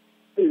Care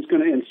is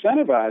going to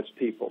incentivize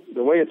people.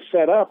 The way it's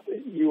set up,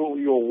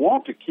 you'll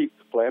want to keep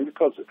the plan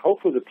because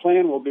hopefully the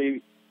plan will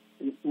be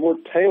more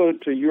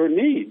tailored to your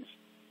needs.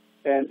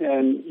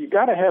 And you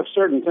got to have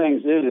certain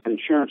things in an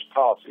insurance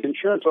policy.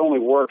 Insurance only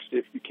works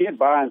if you can't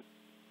buy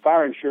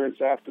fire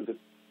insurance after the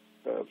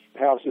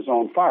house is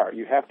on fire.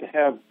 You have to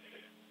have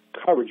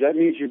coverage. That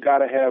means you've got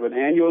to have an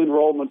annual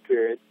enrollment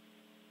period.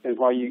 And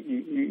while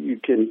you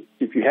can,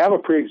 if you have a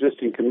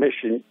pre-existing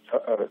condition,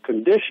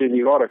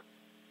 you ought to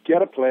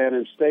get a plan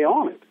and stay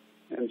on it.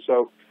 And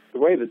so the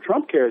way the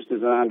Trump Care is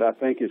designed, I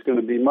think, is going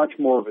to be much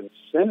more of an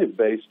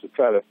incentive-based to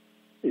try to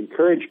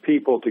encourage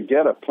people to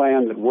get a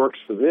plan that works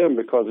for them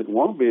because it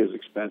won't be as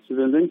expensive,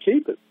 and then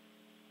keep it.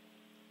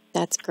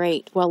 That's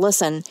great. Well,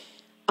 listen,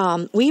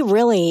 we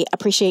really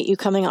appreciate you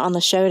coming on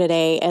the show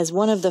today as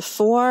one of the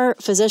 4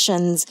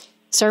 physicians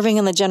serving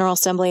in the General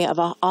Assembly of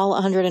all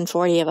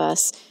 140 of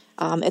us.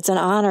 It's an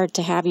honor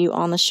to have you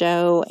on the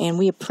show, and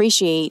we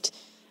appreciate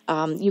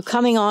you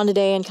coming on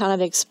today and kind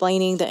of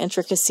explaining the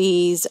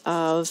intricacies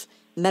of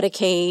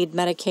Medicaid,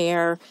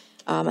 Medicare.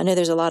 I know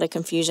there's a lot of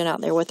confusion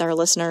out there with our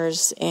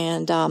listeners,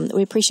 and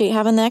we appreciate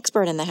having the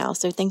expert in the house.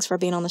 So thanks for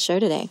being on the show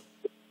today.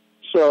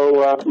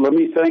 So let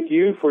me thank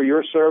you for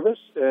your service,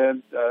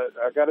 and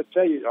I got to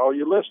tell you, all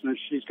your listeners,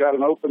 she's got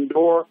an open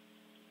door.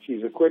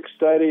 She's a quick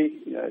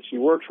study. She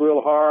works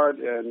real hard,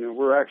 and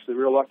we're actually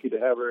real lucky to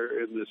have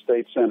her in the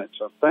state Senate.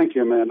 So thank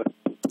you, Amanda.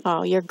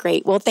 Oh, you're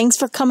great. Well, thanks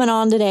for coming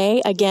on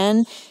today.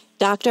 Again,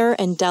 Doctor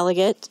and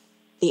Delegate,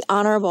 the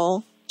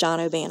Honorable John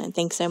O'Bannon.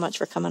 Thanks so much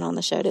for coming on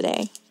the show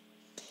today.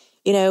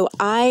 You know,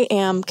 I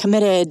am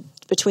committed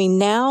between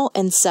now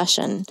and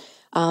session.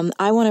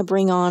 I want to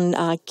bring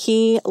on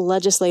key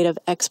legislative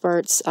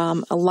experts.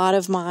 A lot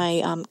of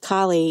my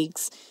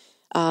colleagues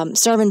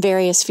serve in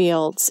various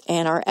fields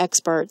and are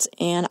experts,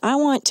 and I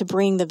want to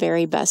bring the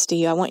very best to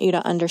you. I want you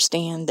to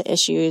understand the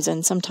issues,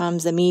 and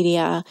sometimes the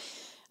media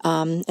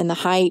and the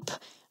hype,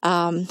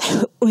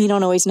 we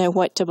don't always know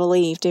what to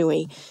believe, do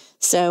we?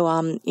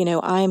 So, you know,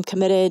 I am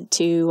committed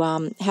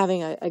to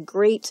having a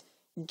great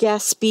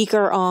guest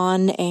speaker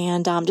on,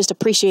 and just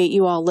appreciate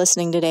you all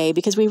listening today,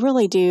 because we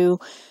really do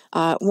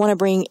want to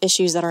bring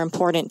issues that are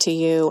important to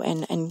you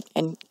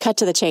and cut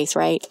to the chase,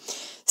 right?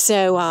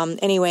 So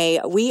anyway,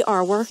 we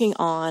are working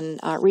on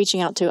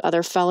reaching out to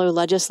other fellow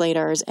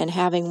legislators and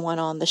having one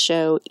on the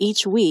show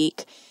each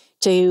week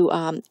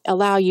to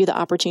allow you the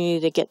opportunity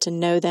to get to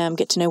know them,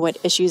 get to know what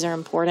issues are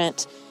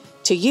important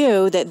to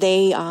you that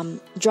they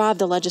drive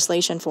the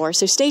legislation for.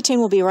 So stay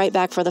tuned. We'll be right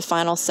back for the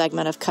final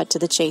segment of Cut to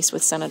the Chase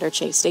with Senator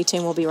Chase. Stay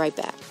tuned. We'll be right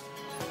back.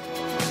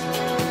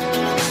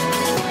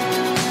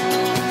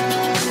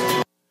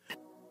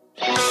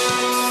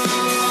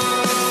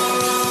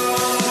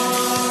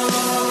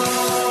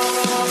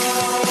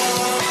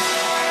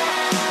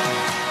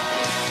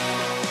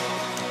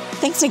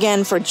 Thanks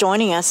again for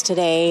joining us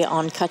today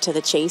on Cut to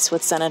the Chase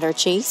with Senator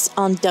Chase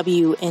on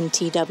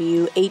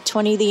WNTW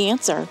 820 The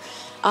Answer.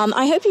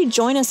 I hope you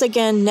join us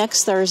again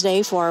next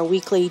Thursday for our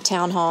weekly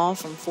town hall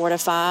from 4 to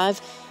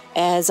 5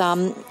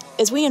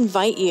 as we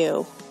invite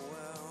you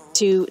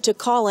to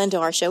call into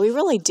our show. We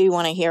really do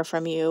want to hear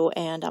from you,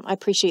 and I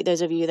appreciate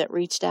those of you that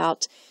reached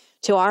out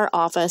to our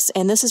office.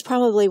 And this is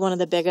probably one of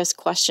the biggest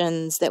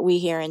questions that we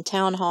hear in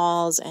town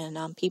halls,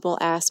 and people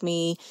ask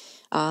me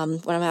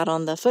when I'm out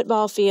on the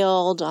football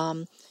field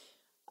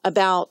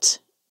about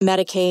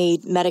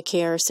Medicaid,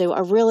 Medicare. So I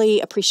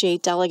really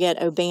appreciate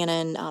Delegate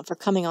O'Bannon for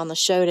coming on the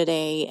show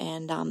today,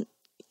 and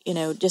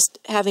just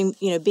having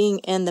being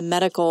in the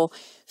medical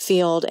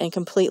field and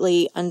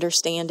completely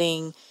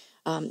understanding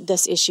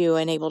this issue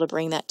and able to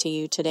bring that to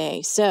you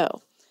today.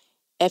 So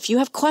if you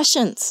have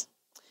questions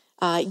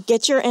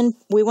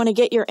We want to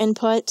get your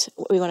input.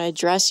 We want to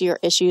address your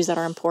issues that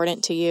are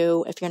important to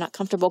you. If you're not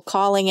comfortable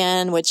calling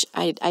in, which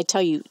I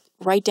tell you,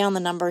 write down the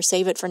number,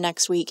 save it for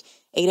next week,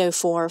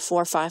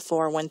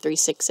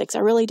 804-454-1366. I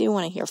really do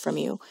want to hear from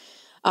you.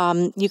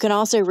 You can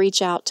also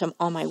reach out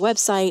on my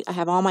website. I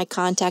have all my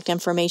contact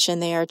information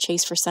there,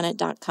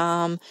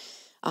 chaseforsenate.com.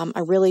 I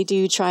really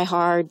do try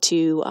hard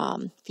to,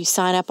 if you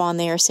sign up on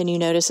there, send you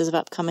notices of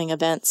upcoming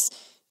events,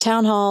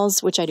 town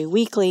halls, which I do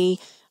weekly,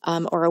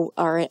 or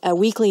a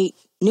weekly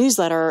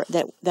newsletter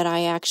that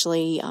I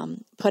actually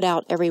put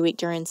out every week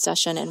during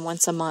session and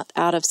once a month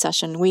out of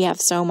session. We have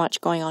so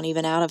much going on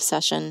even out of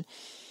session.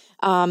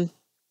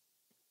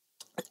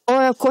 Or,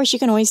 of course, you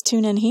can always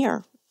tune in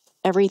here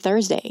every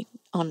Thursday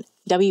on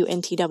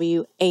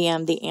WNTW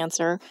AM, The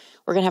Answer.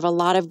 We're going to have a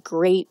lot of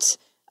great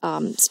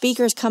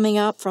speakers coming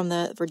up from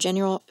the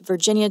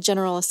Virginia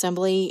General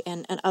Assembly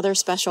and other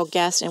special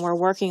guests, and we're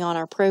working on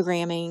our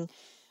programming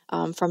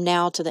from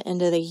now to the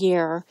end of the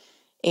year.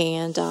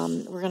 And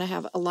we're going to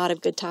have a lot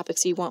of good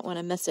topics. You won't want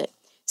to miss it.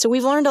 So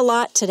we've learned a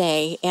lot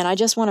today, and I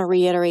just want to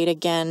reiterate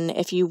again,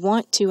 if you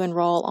want to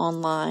enroll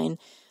online,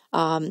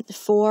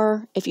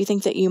 if you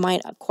think that you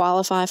might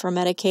qualify for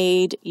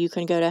Medicaid, you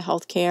can go to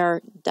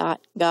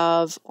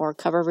healthcare.gov or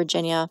Cover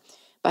Virginia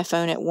by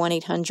phone at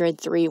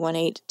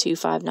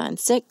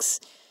 1-800-318-2596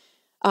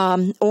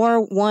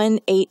 or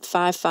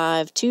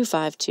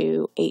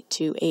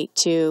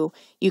 1-855-252-8282.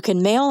 You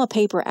can mail a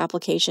paper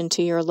application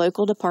to your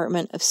local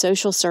Department of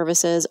Social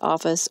Services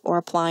office or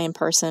apply in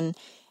person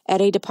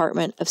at a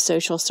Department of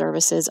Social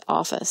Services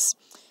office.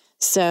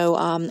 So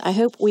I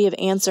hope we have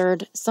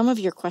answered some of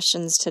your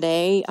questions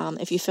today.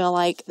 If you feel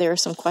like there are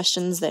some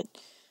questions that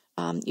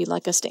you'd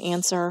like us to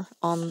answer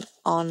on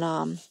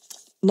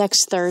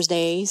next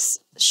Thursday's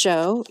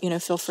show,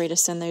 feel free to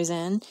send those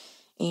in,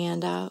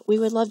 and we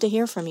would love to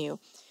hear from you.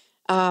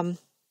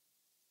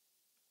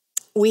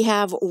 We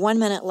have 1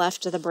 minute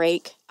left to the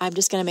break. I'm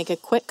just going to make a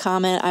quick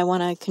comment. I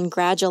want to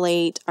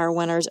congratulate our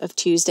winners of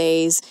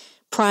Tuesday's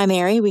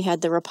primary. We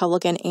had the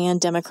Republican and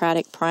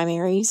Democratic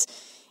primaries.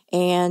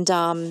 And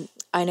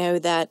I know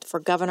that for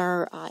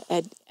Governor,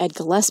 Ed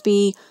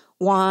Gillespie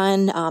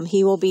won.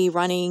 He will be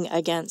running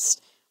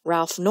against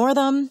Ralph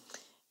Northam.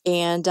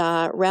 And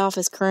Ralph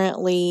is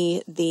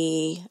currently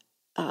the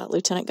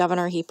Lieutenant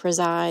Governor. He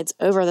presides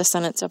over the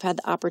Senate. So I've had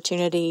the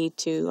opportunity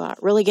to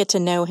really get to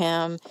know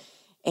him.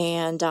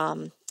 And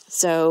then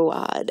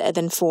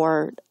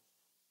for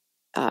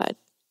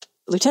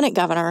Lieutenant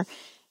Governor,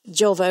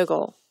 Jill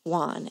Vogel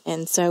won.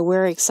 And so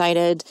we're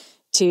excited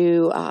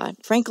to,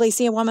 frankly,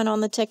 see a woman on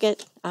the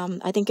ticket.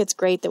 I think it's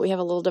great that we have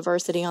a little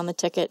diversity on the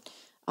ticket.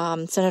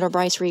 Senator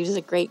Bryce Reeves is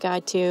a great guy,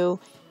 too.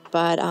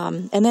 But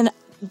and then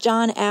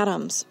John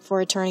Adams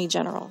for Attorney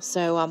General.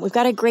 So we've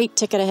got a great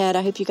ticket ahead.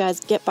 I hope you guys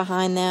get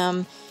behind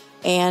them.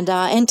 And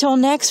until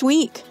next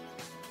week,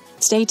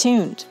 stay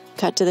tuned.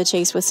 Cut to the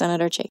Chase with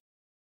Senator Chase.